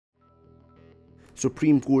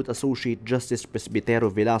Supreme Court Associate Justice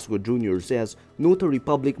Presbitero Velasco Jr. says Notary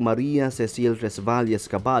Public Maria Cecil Resvalles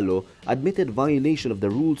Caballo admitted violation of the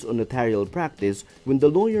rules on notarial practice when the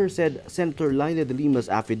lawyer said Senator Laila de Lima's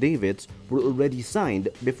affidavits were already signed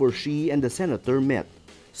before she and the senator met.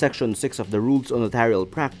 Section 6 of the Rules on Notarial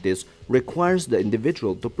Practice requires the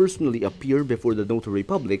individual to personally appear before the notary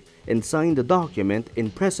public and sign the document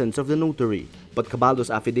in presence of the notary. But Caballo's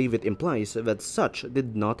affidavit implies that such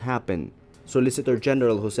did not happen. Solicitor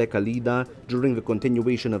General Jose Calida, during the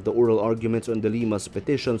continuation of the oral arguments on de Lima's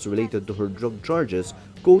petitions related to her drug charges,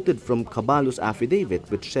 quoted from Caballo's affidavit,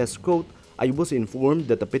 which says, quote, "I was informed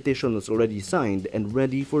that the petition was already signed and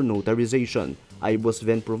ready for notarization. I was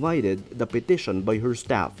then provided the petition by her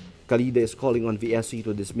staff." Calida is calling on the SC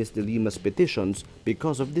to dismiss de Lima's petitions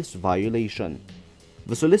because of this violation.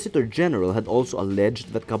 The Solicitor General had also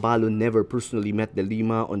alleged that Caballo never personally met de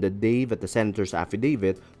Lima on the day that the senator's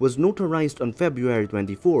affidavit was notarized on February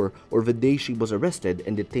 24 or the day she was arrested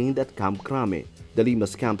and detained at Camp Crame. De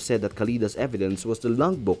Lima's camp said that Calida's evidence was the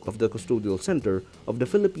logbook of the custodial center of the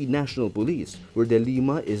Philippine National Police, where de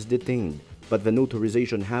Lima is detained. But the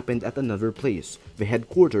notarization happened at another place, the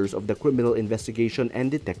headquarters of the Criminal Investigation and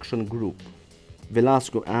Detection Group.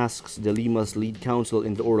 Velasco asks de Lima's lead counsel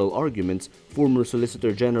in the oral arguments, former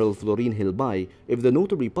Solicitor General Florin Hilbay, if the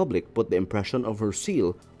notary public put the impression of her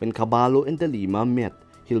seal when Caballo and de Lima met.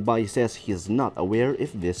 Hilbay says he is not aware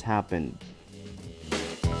if this happened.